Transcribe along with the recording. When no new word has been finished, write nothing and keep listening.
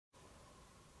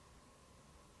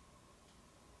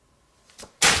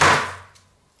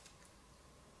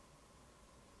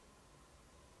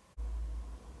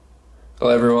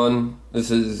Hello everyone,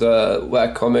 this is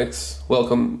Whack Comics.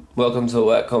 Welcome to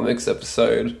Whack Comics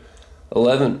episode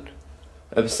 11.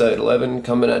 Episode 11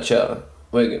 coming at ya.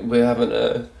 We're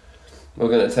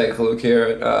gonna take a look here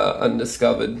at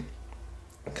Undiscovered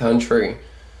Country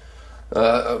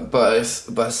by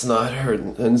Snyder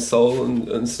and Soul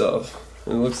and stuff.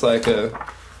 It looks like a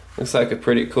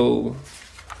pretty cool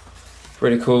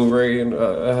read.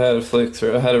 I had a flick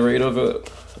through. I had a read of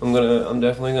it. I'm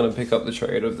definitely gonna pick up the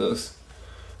trade of this.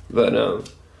 But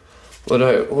what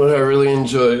I really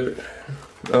enjoy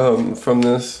from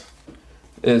this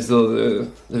is the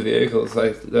vehicles.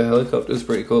 Like the helicopter's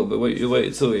pretty cool, but wait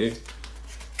till we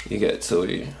get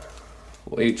to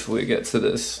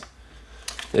this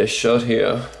shot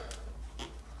here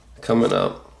coming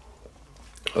up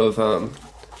of all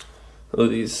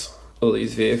these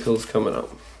vehicles coming up.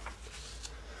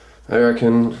 I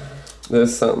reckon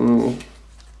there's something.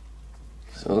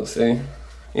 So let's see.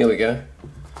 Here we go.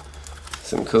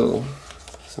 Some cool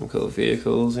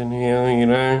vehicles in here, you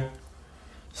know.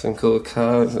 Some cool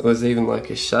cars. There's even like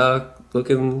a shark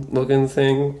looking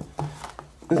thing.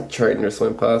 The train just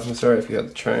went past. I'm sorry if you had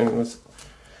the train.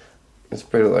 It's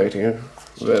pretty late here,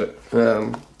 but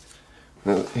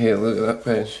here, look at that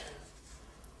page.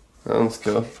 That one's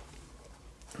cool.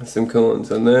 There's some cool ones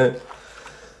in there.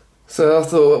 So I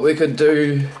thought what we could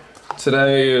do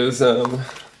today is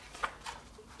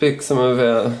pick some of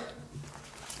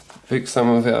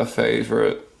our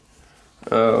favorite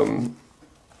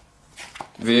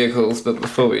vehicles, but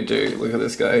before we do, look at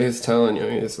this guy. He's telling you,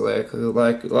 he's like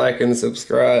and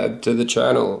subscribe to the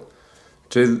channel.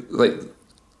 Do it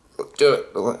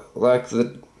like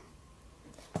the.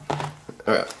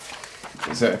 Alright,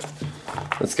 so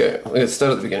let's go. Let's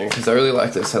start at the beginning because I really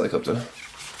like this helicopter.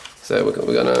 So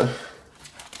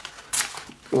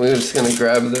we're just gonna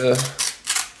grab the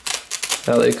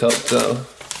helicopter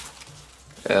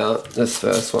out, this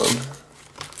first one,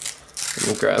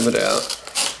 and grab it out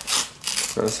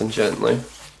nice and gently,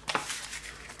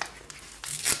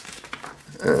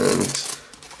 and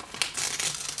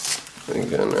we're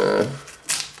gonna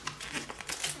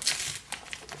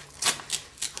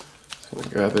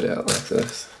grab it out like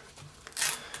this,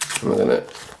 and we're gonna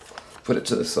put it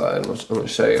to the side. I'm gonna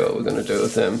show you what we're gonna do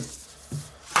with them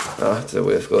after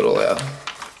we've got all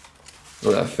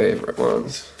our favourite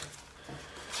ones.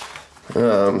 I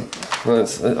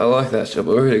like that shit,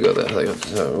 but we already got that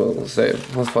helicopter, so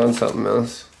we'll find something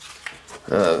else.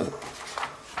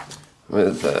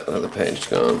 Where's that other page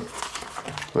gone?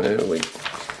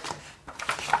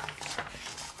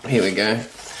 Here we go.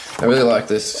 I really like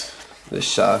this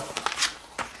shark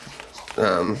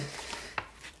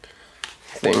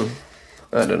thing.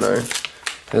 I don't know.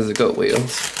 Has it got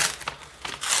wheels?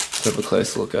 Let's have a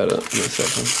close look at it in a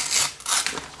second.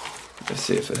 Let's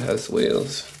see if it has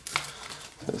wheels.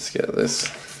 Let's get this.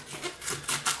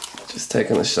 Just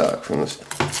taking the shark from this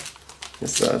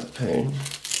side of the page.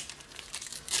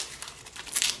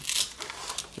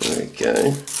 There we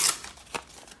go.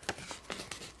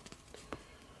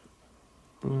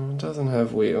 It doesn't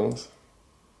have wheels.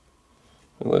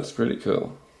 It looks pretty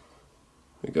cool.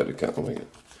 We got it going.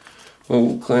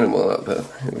 We'll clean them all up, but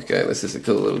here we go. This is a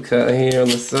cool little car here on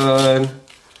the side.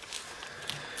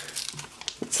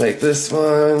 Let's take this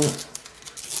one.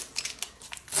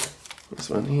 This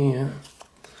one here.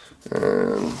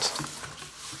 And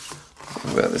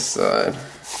what about this side?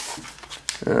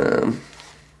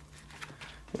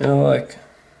 I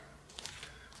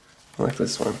like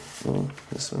this one. Oh,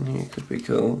 this one here could be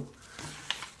cool.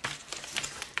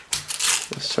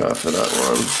 Let's try for that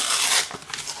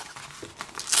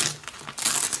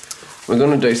one. We're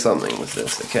gonna do something with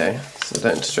this, okay? So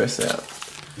don't stress out.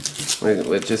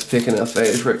 We're just picking our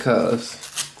favourite cars,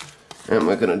 and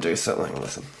we're gonna do something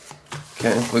with them.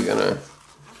 Okay, we're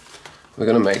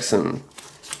gonna make some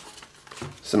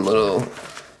little.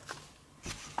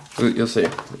 You'll see.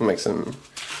 We'll make some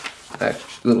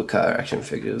little car action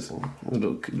figures and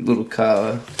little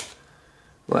car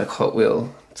like Hot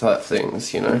Wheel type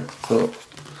things, you know, little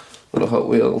Hot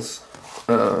Wheels,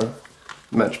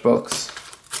 Matchbox.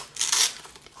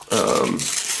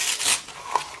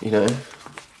 You know,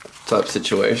 type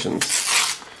situations.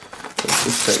 Let's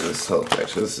just take this whole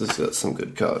page. This has got some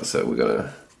good colours, so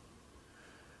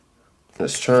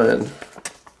let's try and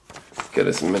get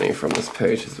as many from this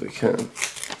page as we can.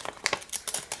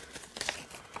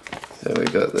 So we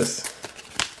got this.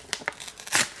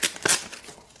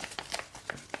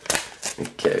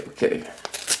 Okay.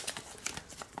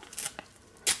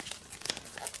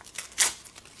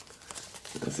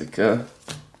 There's a car.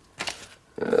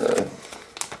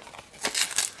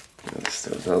 Let's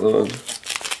do another one.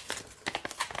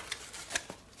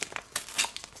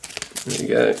 There you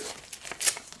go.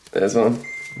 There's one.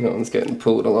 That one's getting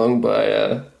pulled along by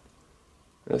a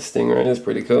stingray. It's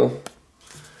pretty cool.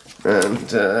 And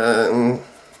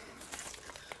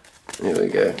here we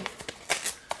go.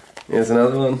 Here's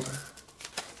another one.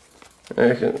 I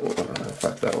reckon. Oh,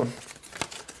 fuck that one.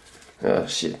 Oh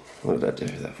shit. What did I do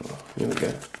that for? Here we go.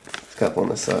 There's a couple on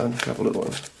the side. A couple little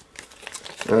ones.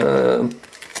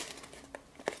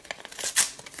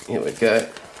 Here we go.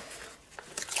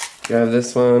 Grab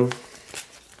this one.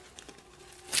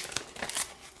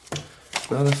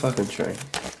 Another fucking train.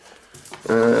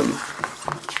 And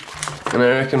I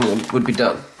reckon would be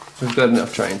done. We've got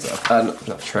enough trains up. Not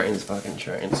enough trains, fucking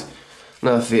trains.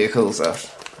 Enough vehicles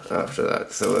after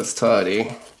that. So let's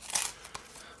tidy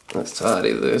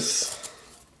this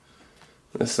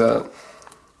up.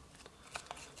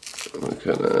 We're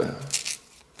gonna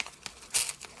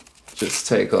just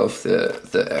take off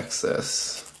the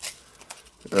excess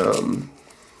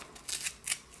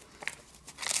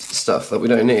stuff that we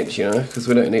don't need, you know, because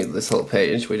we don't need this whole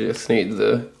page. We just need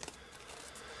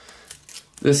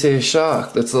this here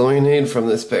shark. That's all we need from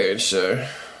this page. So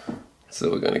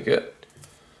we're gonna get.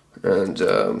 And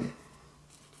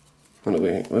what do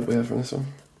we have from this one?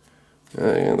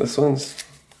 Yeah,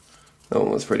 that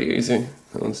one was pretty easy.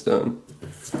 That one's done.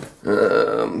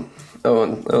 That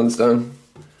one's done.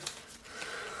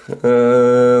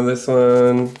 This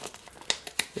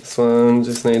one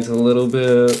just needs a little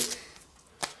bit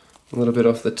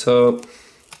off the top.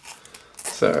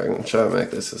 So I'm gonna try and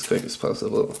make this as quick as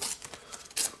possible.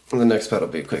 The next part will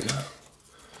be quicker.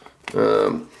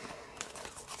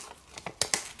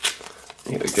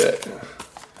 Here we go.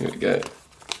 Here we go.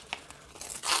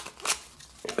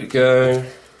 Here we go.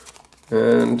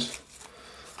 And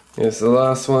here's the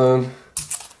last one.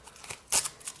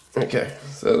 Okay,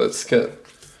 so let's get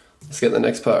the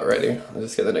next part ready.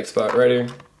 Let's get the next part ready.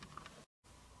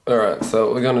 Alright,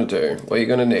 so what you're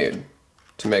gonna need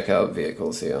to make our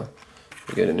vehicles here,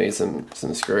 you're gonna need some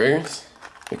screws,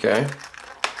 okay?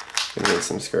 You're gonna need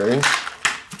some screws,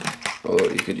 or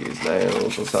you could use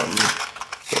nails or something,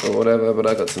 or whatever, but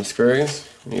I got some screws.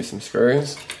 Use some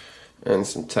screws and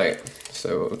some tape.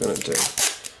 So what we're gonna do,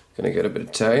 gonna get a bit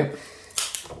of tape,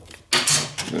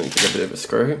 we're gonna get a bit of a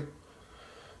screw,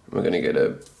 we're gonna get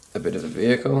a bit of a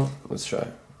vehicle. Let's try.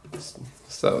 Let's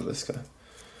start with this guy.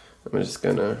 I'm just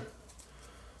gonna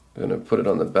put it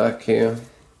on the back here.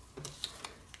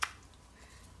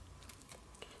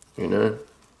 You know,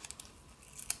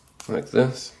 like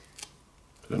this.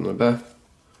 Put it on the back,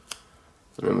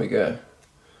 and then we go. You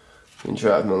can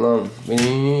drive them along.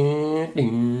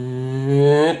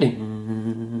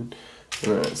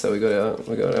 Alright, so we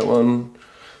got our one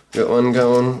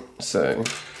going. So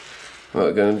what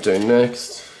we're gonna do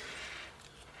next?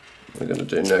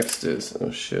 Is,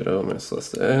 oh shit, I almost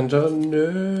lost the end. Oh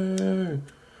no!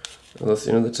 I lost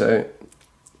the end of the tape.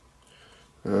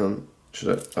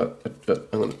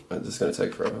 This is gonna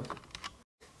take forever.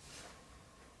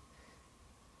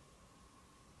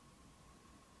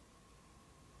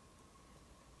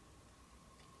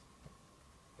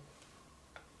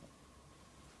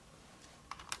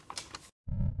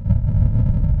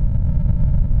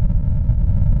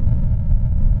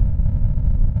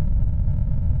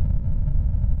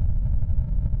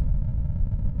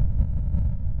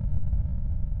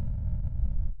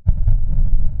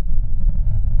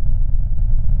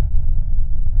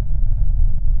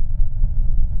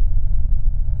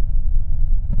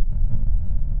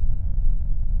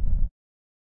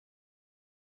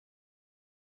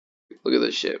 Look at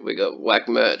this shit. We got whack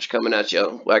merch coming at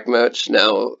you. Whack merch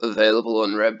now available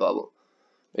on Redbubble.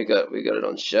 We got it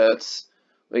on shirts.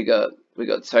 We got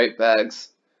tote bags.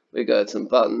 We got some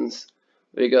buttons.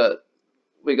 We got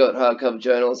hardcover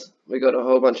journals. We got a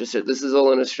whole bunch of shit. This is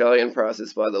all in Australian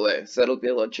prices, by the way, so it'll be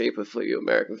a lot cheaper for you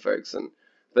American folks.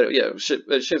 But yeah,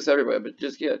 it ships everywhere. But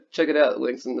just check it out.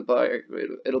 Links in the bio.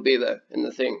 It'll be there in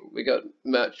the thing. We got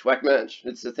merch, whack merch.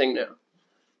 It's a thing now.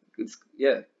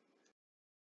 Yeah.